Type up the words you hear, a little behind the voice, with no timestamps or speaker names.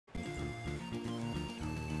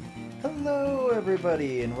Hello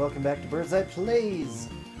everybody and welcome back to Bird's Eye Plays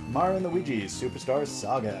Mario and Luigi's Superstar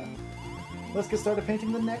Saga. Let's get started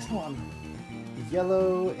painting the next one.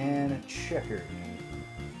 Yellow and checkered.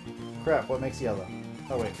 Crap, what makes yellow?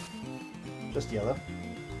 Oh wait, just yellow.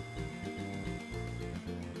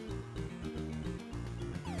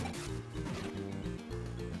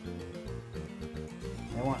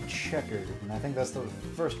 I want checkered, and I think that's the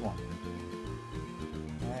first one.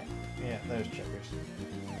 Alright, yeah, there's checkers.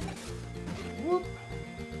 Whoop!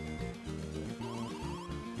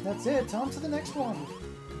 That's it, on to the next one!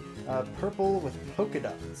 Purple with polka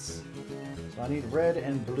dots. So I need red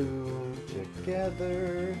and blue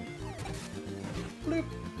together. Bloop!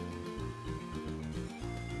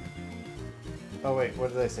 Oh wait,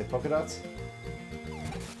 what did I say? Polka dots?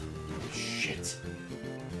 Shit!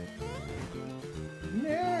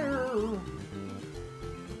 No!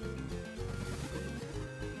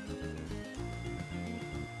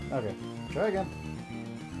 Okay, try again.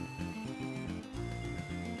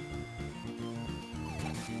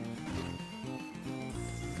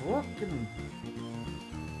 Fucking...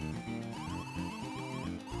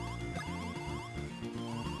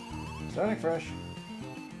 Starting fresh.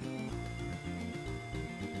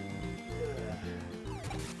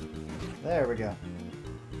 There we go.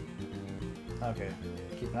 Okay,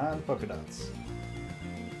 keep an eye on the polka dots.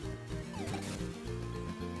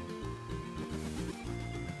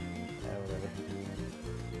 Yeah, whatever.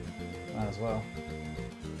 Might as well.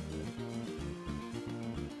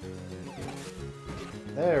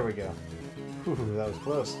 There we go. Whew, that was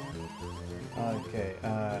close. Okay,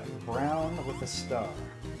 brown with a star.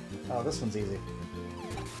 Oh, this one's easy.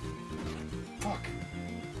 Fuck!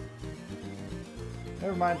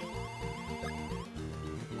 Never mind.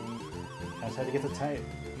 I just had to get the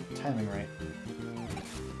timing right.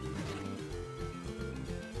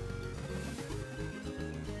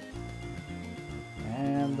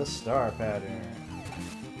 And the star pattern.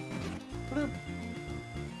 Bloop.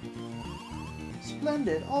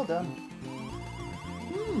 Splendid, all done.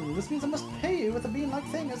 This means I must pay you with a bean-like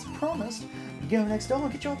thing as promised. Go next door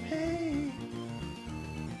and get your pay.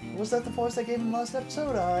 Was that the voice I gave in the last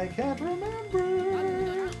episode? I can't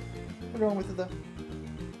remember. We're going with it though.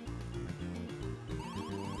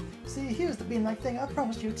 See, here's the bean-like thing. I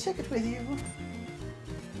promised you a ticket with you.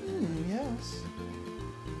 Yes.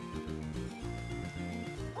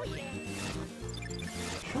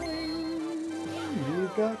 Swing!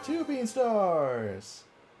 You've got 2 bean stars.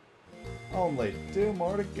 Only 2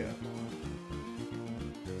 more to go.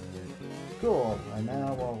 Cool. And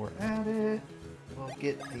now while we're at it, we'll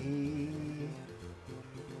get the...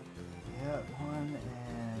 Yeah, one,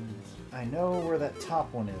 and I know where that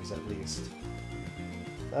top one is at least.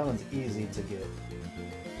 That one's easy to get.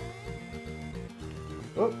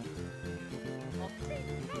 Oh!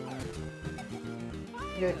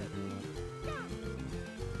 Okay.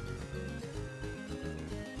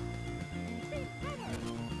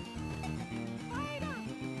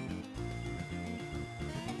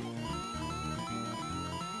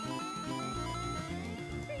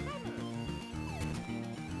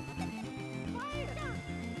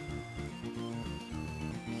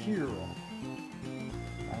 Hero.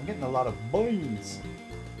 I'm getting a lot of beans.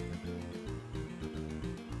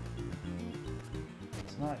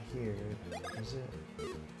 It's not here, is it?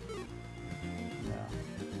 No.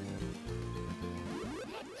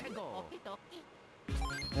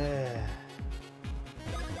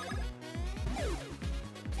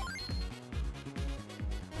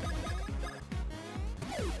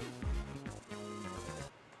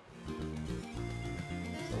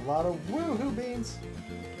 It's a lot of woohoo beans.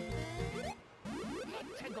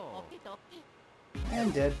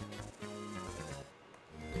 And dead.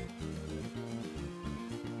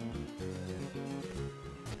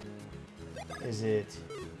 Is it?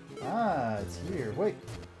 Ah, it's here. Wait.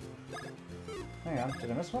 Hang on. Did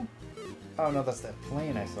I miss one? Oh no, that's that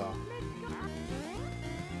plane I saw.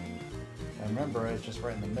 I remember it's just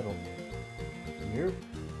right in the middle. Here.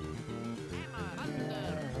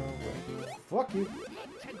 Fuck you.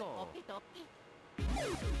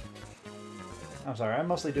 I'm sorry, I'm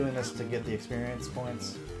mostly doing this to get the experience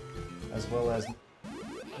points, as well as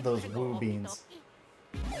those woo beans.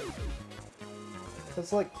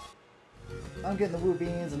 It's like, I'm getting the woo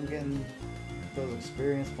beans, I'm getting those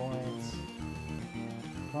experience points.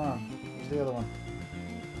 Come on, where's the other one?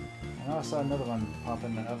 I know I saw another one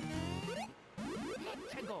popping up.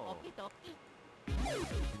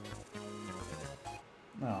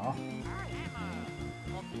 Aw.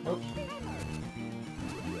 Oops.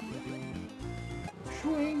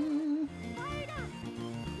 Swing!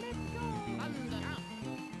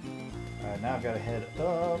 Alright, now I've got to head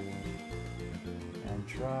up and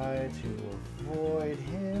try to avoid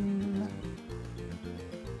him.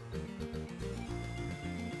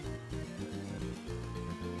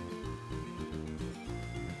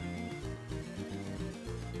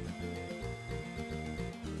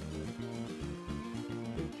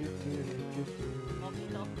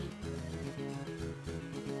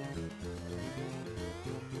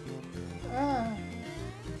 Ah.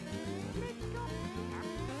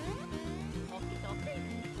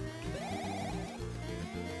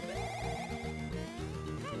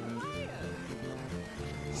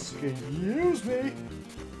 Excuse me.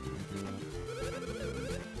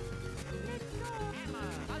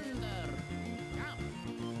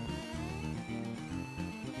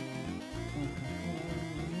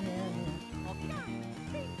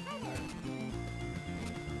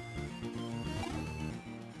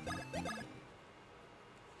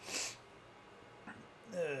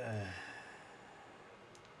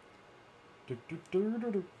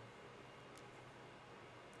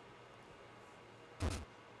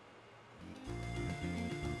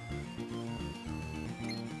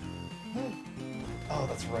 Oh,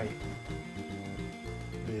 that's right.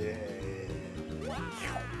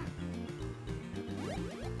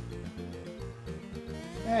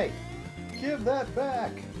 Hey, give that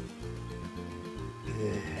back.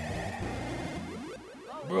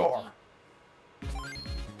 Roar.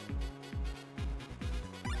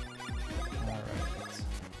 Alright.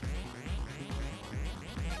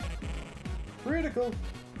 Critical.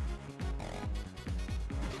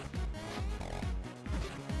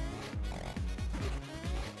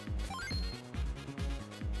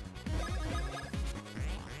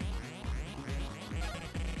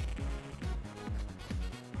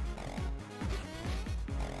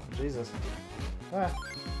 Jesus. Ah.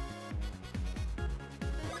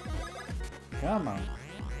 Come on.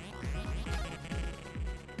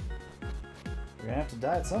 You're gonna have to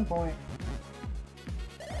die at some point.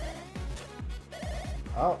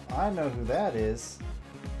 Oh, I know who that is.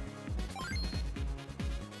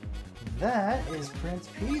 That is Prince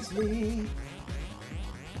Peasley.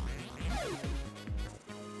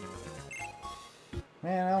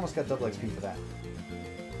 Man, I almost got double XP for that.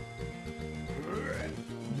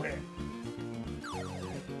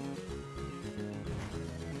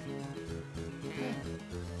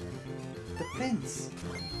 The Prince.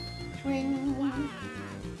 Swing.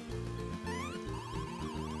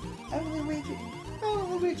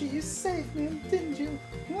 Oh, Luigi, you saved me, didn't you?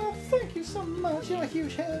 Oh, thank you so much. You're a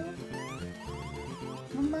huge help.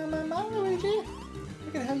 My, Luigi.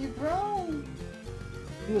 Look at how you've grown.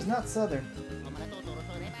 He was not Southern.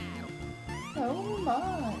 Oh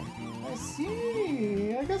my. I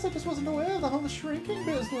see. I guess I just wasn't aware of the whole shrinking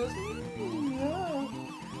business. Yeah.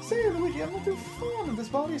 Say, Luigi, I'm not too fond of this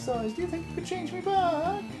body size. Do you think you could change me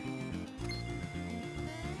back?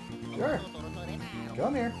 Sure.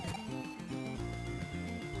 Come here.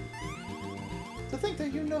 To think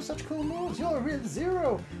that you know such cool moves, you're a real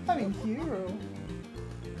zero. I mean hero.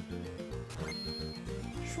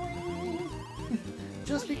 Shwing.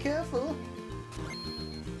 Just be careful.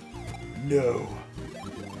 No.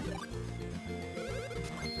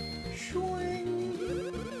 Shwing.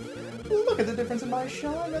 Look at the difference in my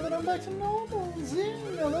shine now that I'm back to normal.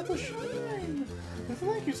 Zing, now that's a shine.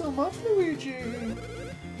 Thank you so much, Luigi.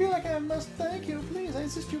 Feel like I must thank you. Please, I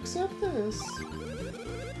insist you accept this.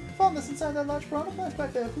 Found this inside that large piranha plant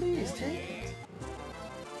back there. Please, take it.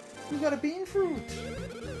 You got a bean fruit.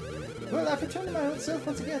 Well, I've returned to my old self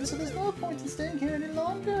once again, so there's no point in staying here any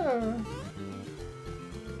longer.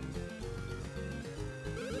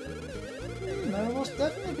 I will most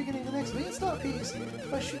definitely be getting the next beanstalk piece.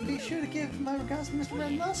 I should be sure to give my regards to Mr.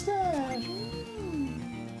 Red Mustache.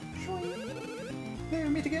 Maybe we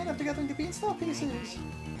meet again after gathering the beanstalk pieces.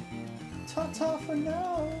 Ta-ta for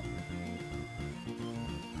now.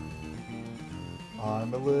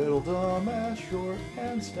 I'm a little dumbass, short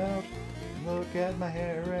and stout. Look at my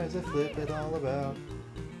hair as I flip it all about.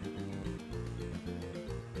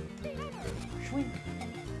 Shwink.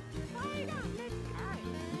 I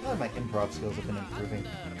glad my improv skills have been improving.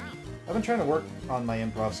 I've been trying to work on my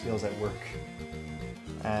improv skills at work.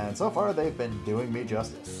 And so far they've been doing me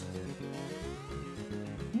justice.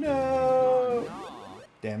 No!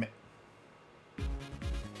 Damn it.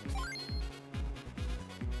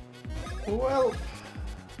 Well...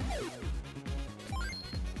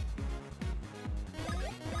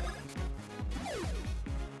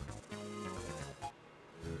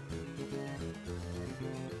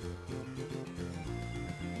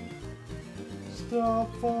 Stop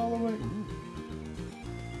following...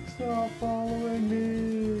 Stop following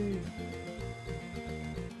me!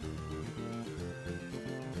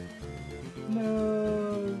 No!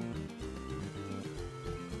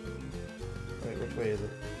 way is it?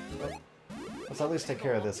 Oh. Let's at least take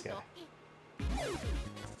care of this guy.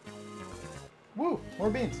 Woo! More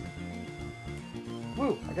beans!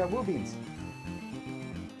 Woo! I got woo beans!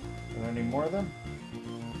 Are there any more of them?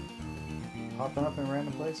 Popping up in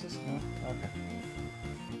random places? No? Okay.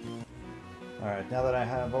 Alright, now that I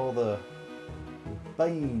have all the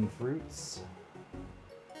bean fruits...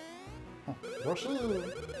 Huh. Yoshi!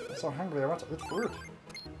 I'm so hungry, I want to eat fruit!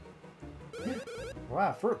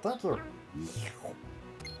 Wow, fruit, thank you!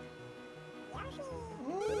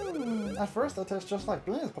 At first it tastes just like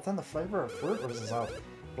beans, but then the flavor of fruit oozes out.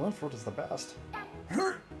 Bean fruit is the best.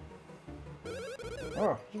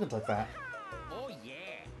 Oh, you can take that. Oh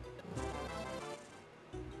yeah.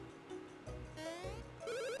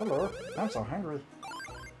 Hello, I'm so hungry.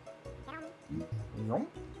 Yum.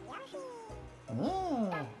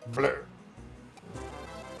 Blur.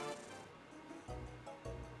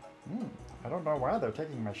 I don't know why they're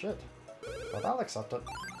taking my shit, but I'll accept it.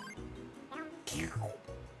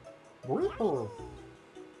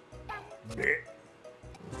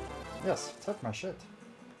 Yes, take my shit.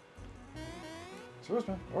 Excuse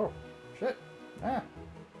me. Oh, shit. Ah.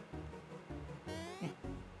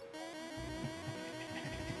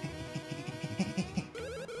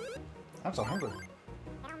 I'm so hungry.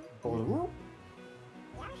 Blue?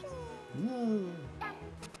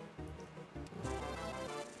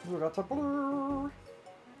 You got the blue.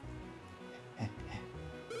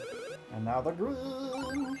 And now the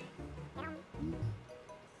green.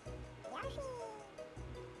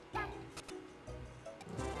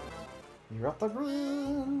 You're up the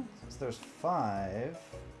green. So there's 5.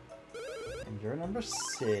 And you're number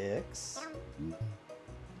 6.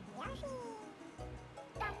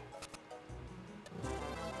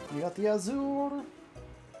 You got the azure.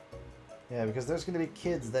 Yeah, because there's going to be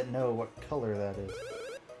kids that know what color that is.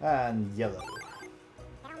 And yellow.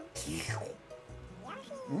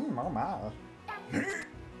 Oh my.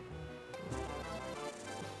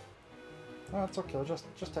 Oh, it's okay.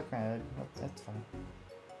 Just take my egg. That's fine.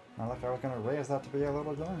 Not like I was going to raise that to be a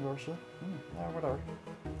little younger, so... yeah, whatever.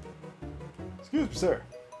 Excuse me, sir.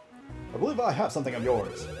 I believe I have something of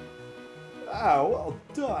yours. Ah, well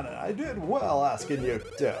done. I did well asking you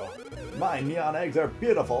to. My neon eggs are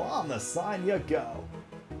beautiful. On the sign you go.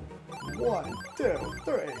 1, 2,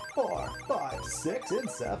 3, 4, 5, 6, and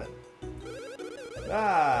 7.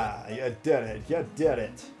 Ah, you did it. You did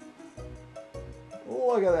it.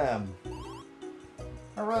 Look at them.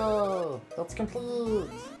 Hooray! That's complete.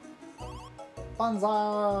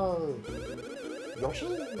 Banzai! Yoshi?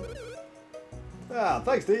 Ah,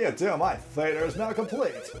 thanks to you too, my fader is now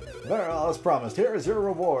complete. Very well, as promised, here is your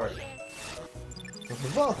reward. The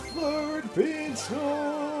 3rd bean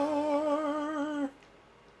store!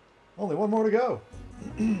 Only one more to go.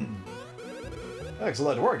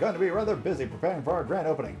 Excellent, we're going to be rather busy preparing for our grand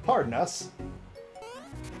opening. Pardon us.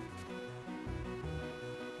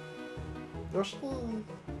 Yoshi.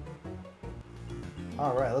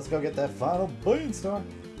 Alright, let's go get that final bean star.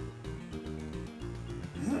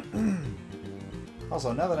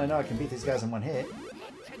 Also, now that I know I can beat these guys in one hit...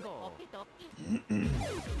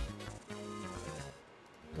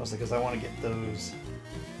 Mostly because I want to get those...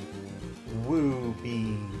 woo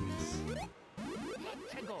beans.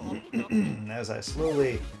 As I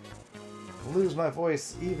slowly lose my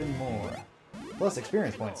voice even more. Plus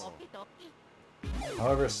experience points.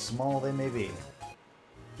 However small they may be.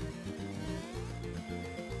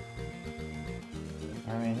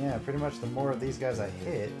 I mean, yeah, pretty much the more of these guys I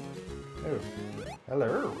hit... Oh,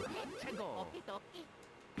 hello!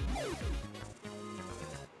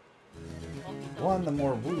 One, the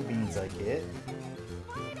more woo beans I get.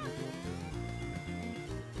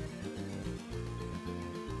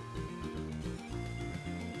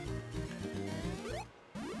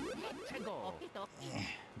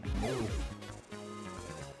 Move.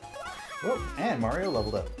 Oh, and Mario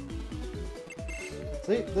leveled up.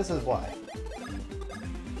 See, this is why.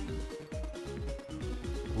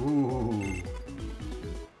 Ooh.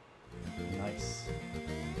 Nice.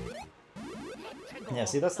 Yeah,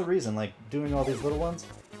 see, that's the reason, like, doing all these little ones,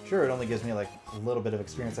 sure, it only gives me, like, a little bit of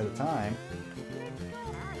experience at a time,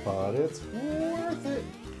 but it's worth it.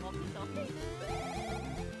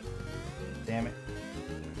 Damn it.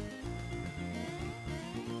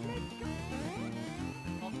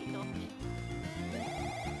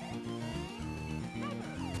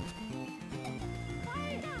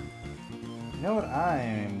 You know what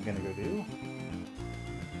I'm gonna go do?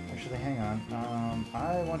 Actually, hang on.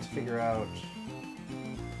 I want to figure out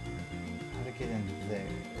how to get in there.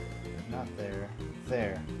 Not there.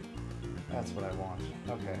 There. That's what I want.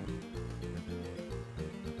 Okay.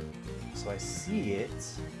 So I see it.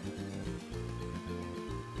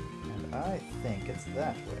 I think it's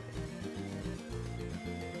that way.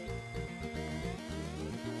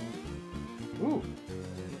 Ooh!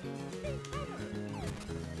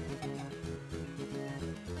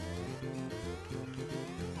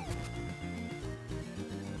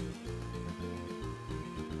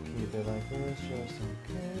 Keep it like this, just in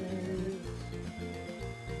case.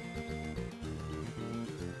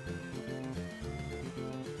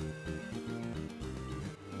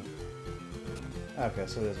 Okay,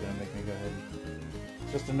 so it is going to make me go ahead.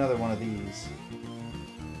 Just another one of these.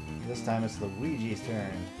 This time it's Luigi's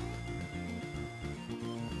turn.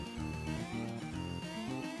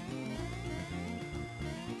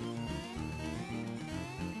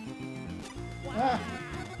 Ah!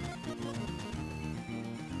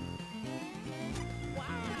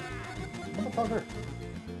 Motherfucker!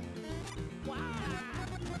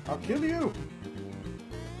 I'll kill you!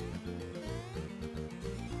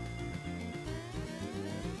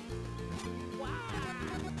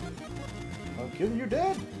 I'll kill you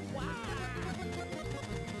dead!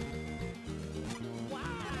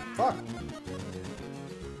 Fuck!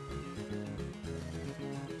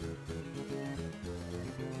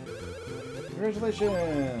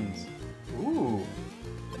 Congratulations! Ooh!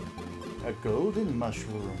 A golden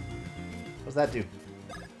mushroom. What's that do?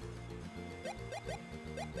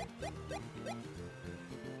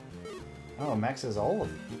 Oh, maxes all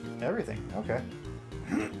of everything. Okay.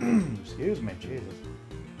 Excuse me, Jesus.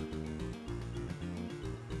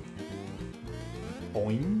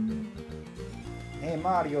 Boing. Hey,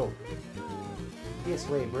 Mario. This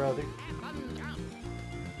way, brother.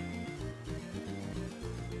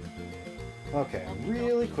 Okay,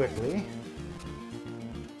 really quickly.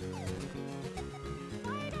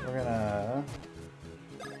 We're gonna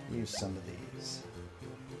use some of these.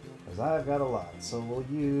 Because I've got a lot. So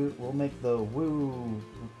we'll make the woo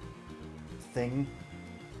thing.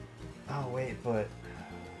 Oh wait, but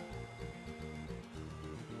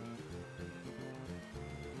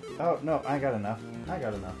oh no, I got enough. I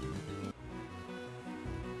got enough.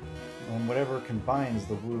 And whatever combines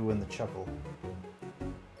the woo and the chuckle.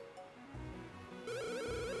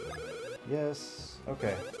 Yes.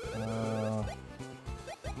 Okay.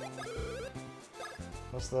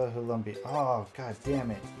 What's the Hulumbi? Oh, god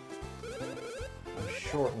damn it. A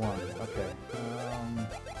short one. Okay.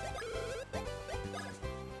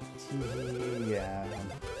 Yeah,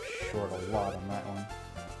 I'm short a lot on that one.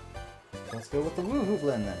 Let's go with the Woohoo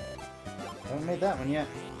blend then. Haven't made that one yet.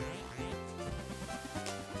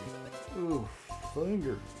 Ooh,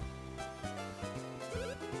 finger.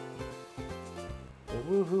 The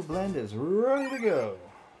Woohoo blend is ready to go.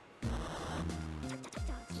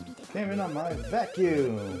 Came in on my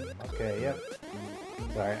vacuum. Okay, yep.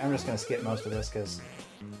 Sorry, I'm just gonna skip most of this because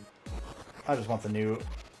I just want the new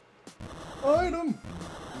item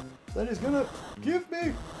that he's gonna give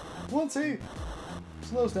me once he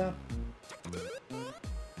slows down.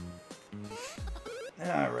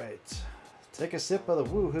 Alright. Take a sip of the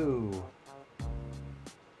Woohoo.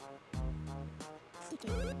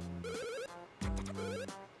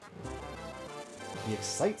 The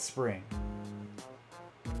Excite Spring.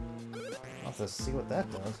 I'll have to see what that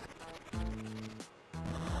does.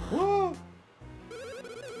 Whoa!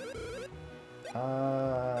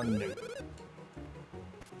 No.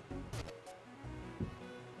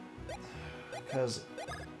 Because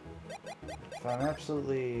if I'm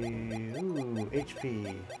absolutely... Ooh,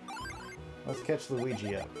 HP. Let's catch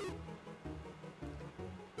Luigi up.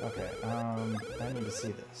 Okay, I need to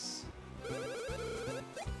see this.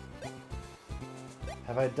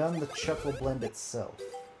 Have I done the Chuckle Blend itself?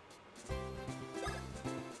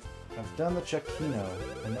 I've done the Chuckino.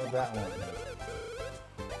 I know that one.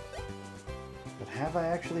 But have I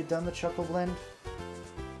actually done the Chuckle Blend?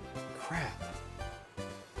 Crap.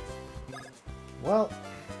 Well,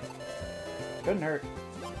 couldn't hurt.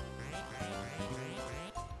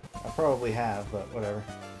 I probably have, but whatever.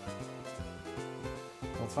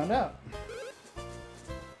 Let's find out.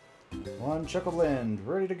 One Chuckle Blend,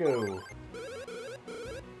 ready to go.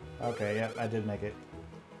 Okay, yeah, I did make it.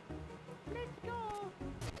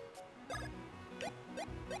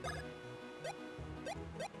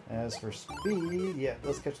 As for speed, yeah,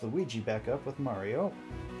 let's catch the Luigi back up with Mario.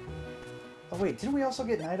 Oh wait, didn't we also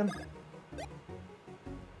get an item?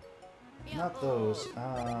 Not those.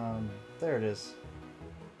 There it is.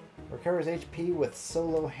 Recovers HP with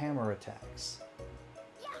solo hammer attacks.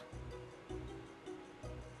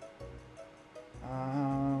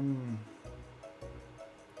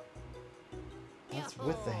 That's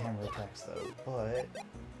with the hammer attacks though, but...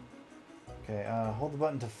 Okay, hold the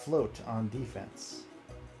button to float on defense.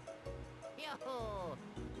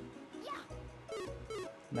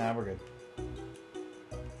 Nah, we're good.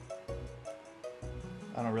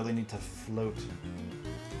 I don't really need to float.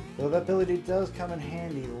 Though that ability does come in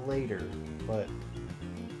handy later, but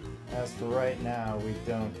as for right now, we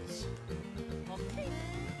don't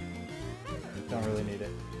really need it.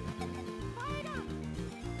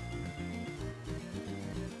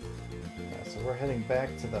 So we're heading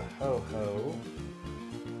back to the Ho-Ho.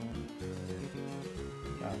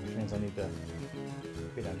 Which means I need to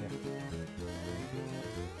be down here.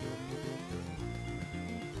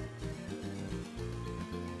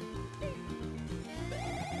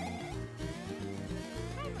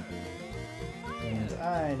 And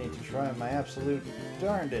I need to try my absolute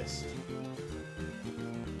darndest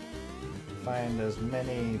to find as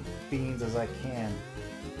many beans as I can.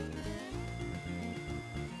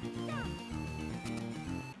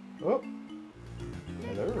 Oh!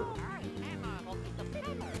 Hello!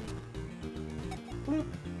 Bloop!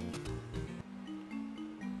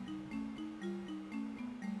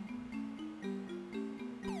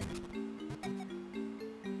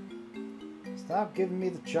 Stop giving me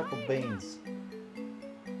the chuckle beans.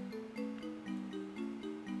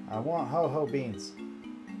 I want ho-ho beans.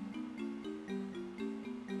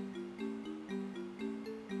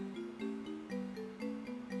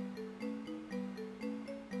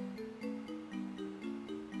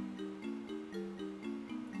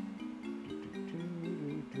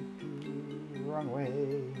 Wrong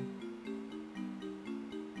way.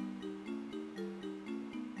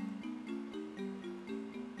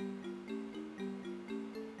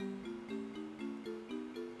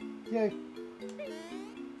 Yay.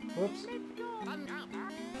 Whoops.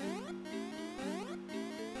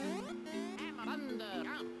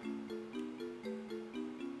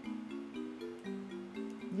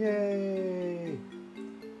 Yay!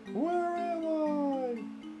 Where am I?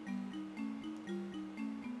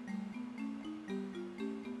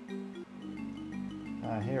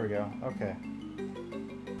 Here we go. Okay.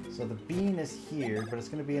 So the bean is here, but it's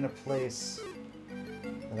going to be in a place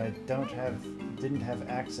that I didn't have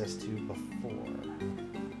access to before.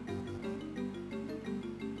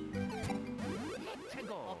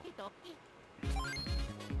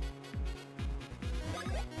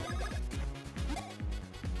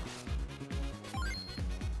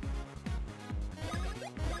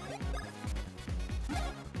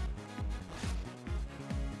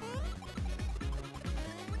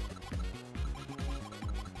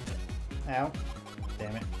 Ow.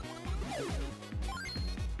 Damn it.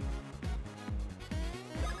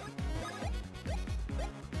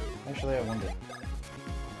 Actually, I wonder.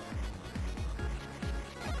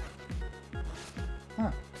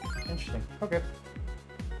 Huh. Interesting. Okay.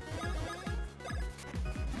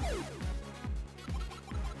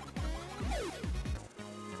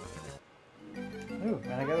 Ooh,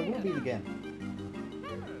 and I got a wood bead again.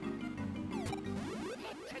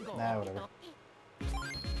 Nah, whatever.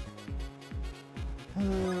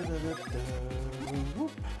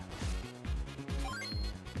 Whoop.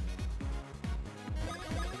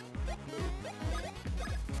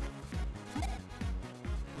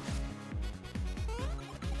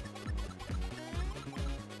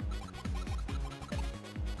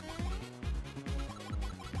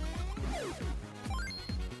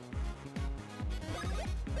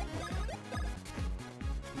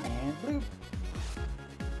 And bloop.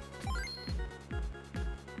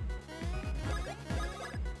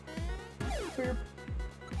 Boop.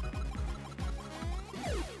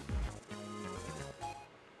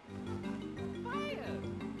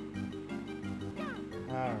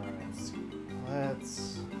 Alright,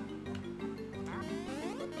 let's...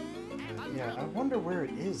 Yeah, I wonder where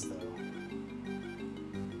it is, though.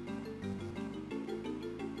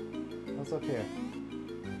 What's up here?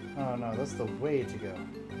 Oh no, that's the way to go.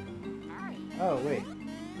 Oh, wait.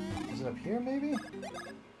 Is it up here, maybe?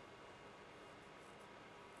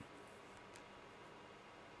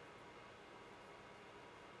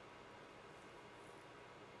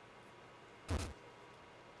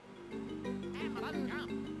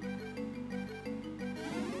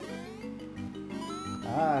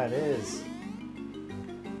 Ah, it is.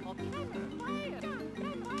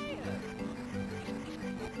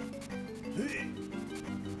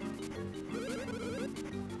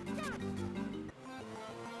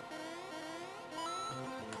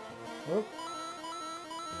 Whoop.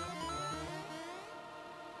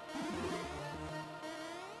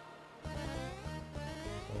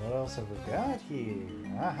 So what else have we got here?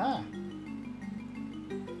 Aha!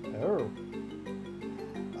 Oh.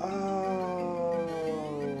 Oh.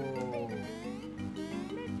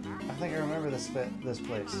 I think I remember this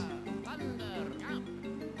place.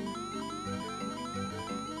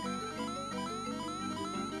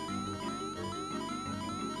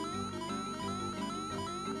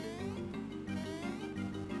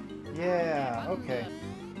 Yeah, okay.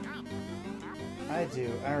 I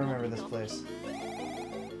do. I remember this place.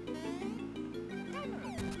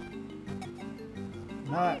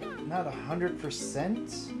 Not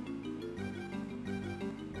 100%,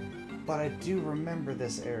 but I do remember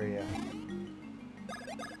this area.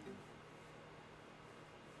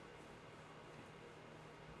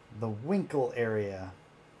 The Winkle area.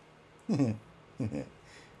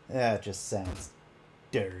 That just sounds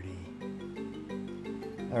dirty.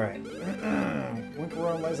 Alright. Winkle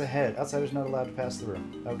Room lies ahead. Outsiders not allowed to pass through.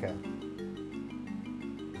 Okay.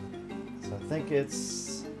 So I think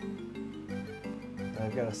it's...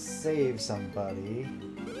 I've got to save somebody.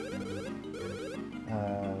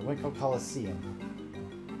 Winkle Coliseum.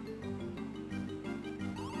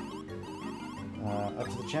 Up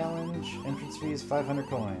to the challenge. Entrance fees 500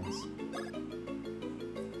 coins.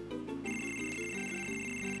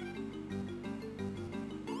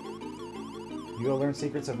 You will learn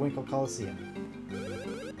secrets of Winkle Coliseum.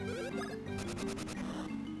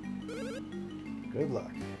 Good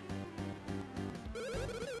luck.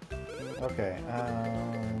 Okay,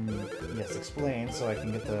 yes, explain so I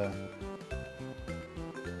can get the...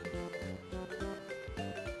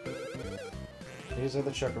 These are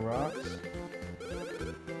the Chucker Rocks.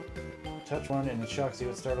 Touch one and it shocks you.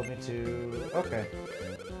 It startled me too. Okay.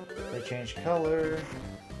 They change color.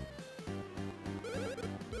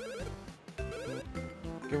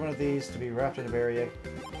 Get one of these to be wrapped in a berry egg.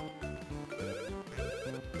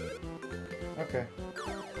 Okay.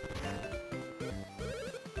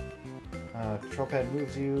 Control pad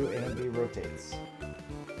moves you and MB rotates.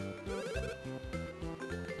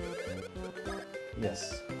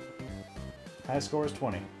 Yes. High score is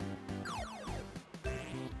 20.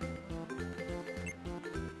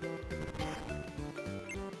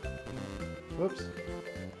 Whoops.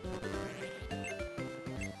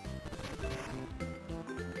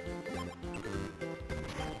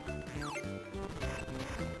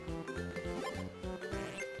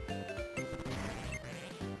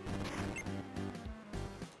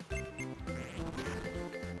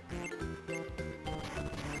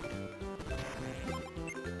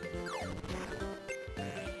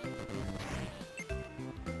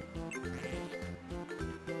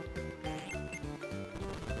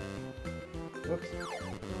 Whoops.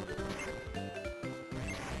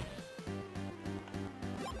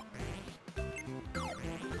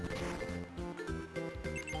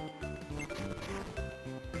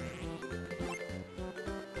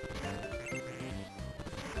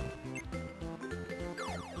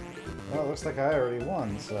 Well, it looks like I already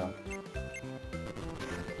won, so...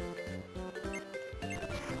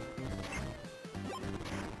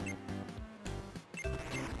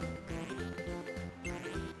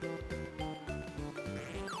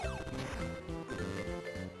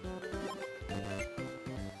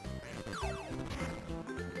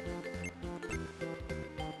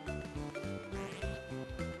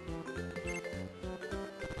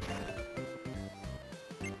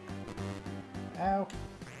 Ow.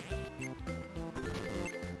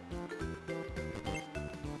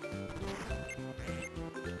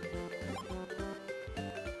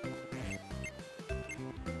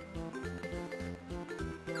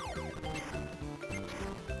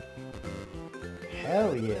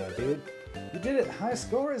 Hell yeah, dude. You did it! High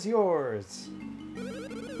score is yours!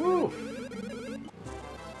 Whew!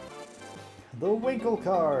 The Winkle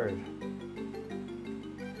card!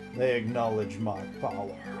 They acknowledge my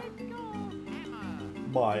power.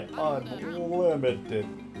 My unlimited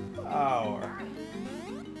power.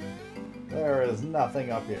 There is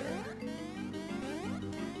nothing up here.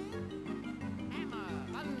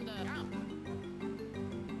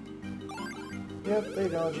 Yep, they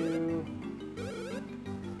acknowledge you.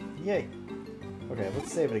 Yay. Okay,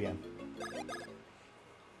 let's save it again.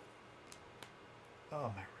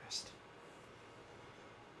 Oh, my wrist.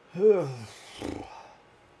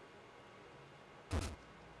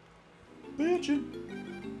 Bitchin'.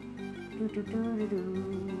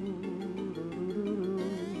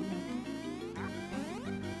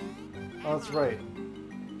 Oh, that's right.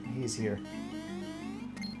 He's here.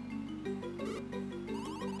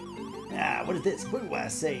 Ah, what is this? What do I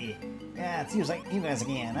say? Ah, it seems like you guys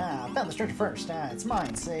again. Ah, I found the structure first. Ah, it's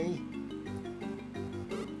mine, see?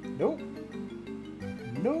 Nope.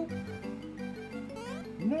 Nope.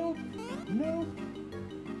 Nope. Nope.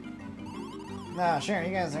 Nah, sure,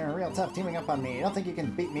 you guys are real tough teaming up on me. I don't think you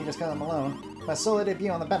can beat me just because I'm alone. My solo debut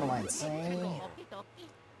on the battle line, see?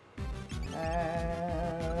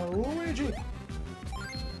 Luigi!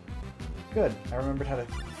 Good, I remembered how to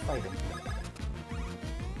fight him.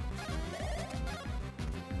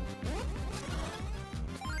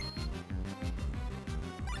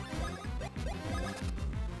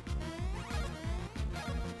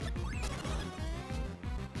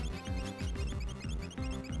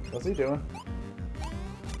 What's he doing?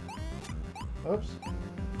 Oops.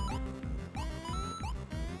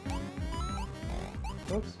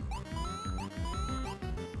 Oops.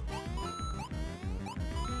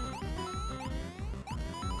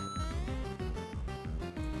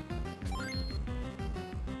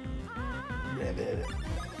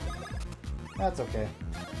 That's okay.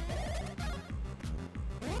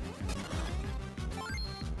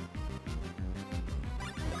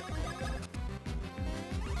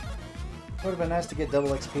 Would have been nice to get double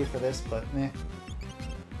XP for this, but meh.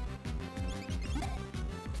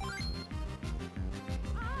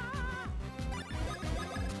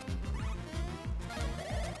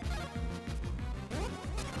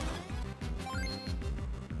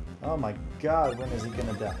 Oh my god, when is he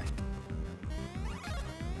gonna die?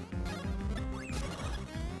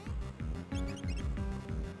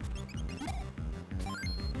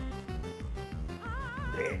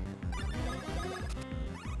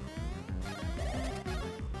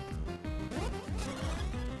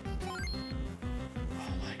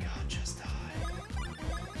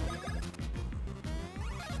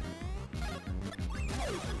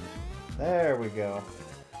 There we go.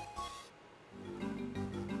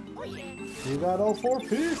 Oh, yeah. You got all 4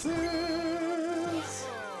 pieces!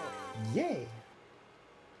 Yay!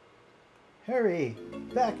 Hurry!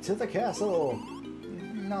 Back to the castle!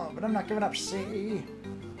 No, but I'm not giving up, see?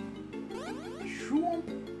 Shwoomp!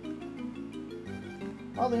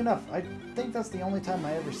 Oddly enough, I think that's the only time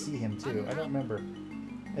I ever see him, too. I don't remember.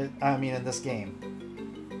 I mean, in this game.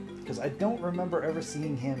 Because I don't remember ever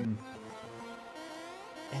seeing him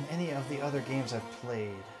in any of the other games I've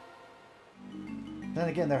played. Then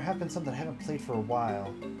again, there have been some that I haven't played for a while.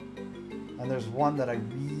 And there's one that I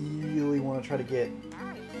really want to try to get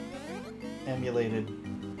emulated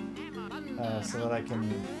so that I can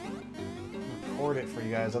record it for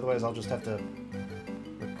you guys. Otherwise, I'll just have to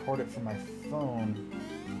record it from my phone.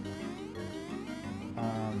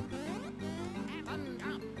 Hang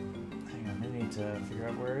on, I need to figure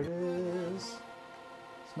out where it is.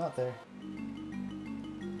 It's not there.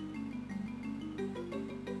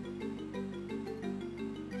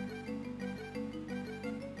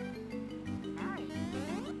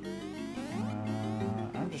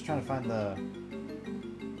 Trying to find the... Oh,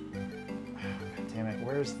 God damn it.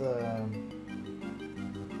 Where's the...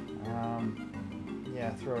 Yeah,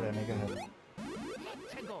 throw it at me. Go ahead.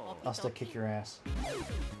 I'll still kick your ass.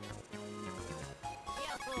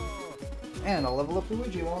 And I'll level up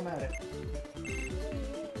Luigi while I'm at it.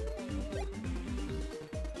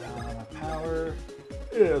 My power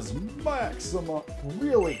is maximum.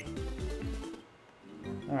 Really?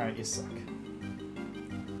 Alright, you suck.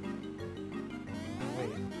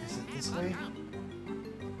 This way?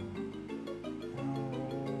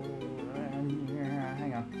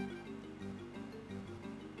 Hang on.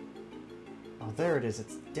 Oh, there it is.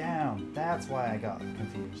 It's down. That's why I got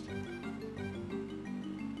confused.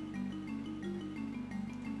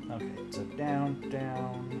 Okay, so down,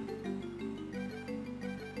 down,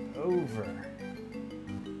 over.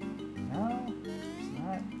 No, it's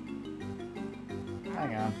not.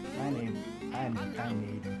 Hang on. I need. I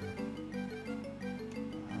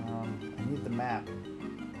need the map.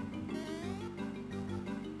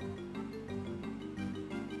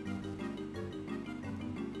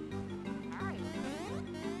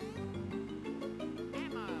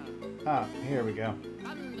 Ah, here we go.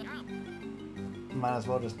 Might as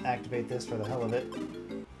well just activate this for the hell of it.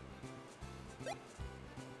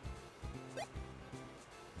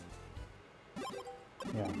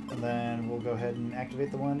 Yeah, and then we'll go ahead and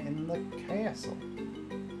activate the one in the castle.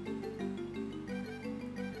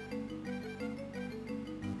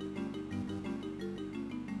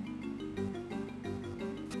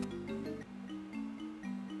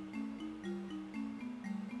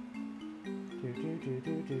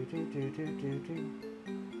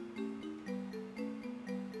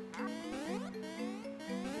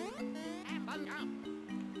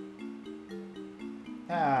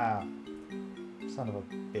 Ah, son of a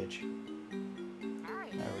bitch.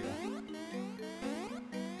 There we go.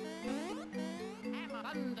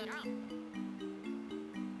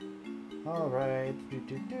 Alright.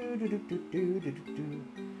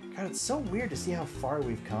 God, it's so weird to see how far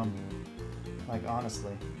we've come. Like,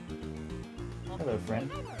 honestly. Hello,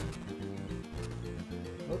 friend.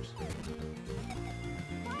 Oops.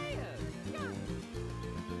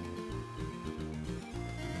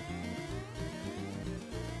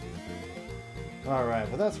 Alright,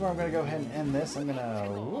 but that's where I'm going to go ahead and end this. I'm going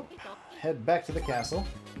to head back to the castle.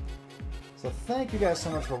 So thank you guys so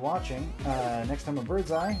much for watching. Next time on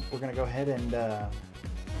Bird's Eye, we're going to go ahead and...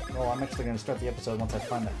 well, I'm actually going to start the episode once I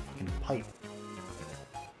find that fucking pipe.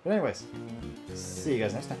 But anyways, see you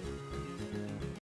guys next time.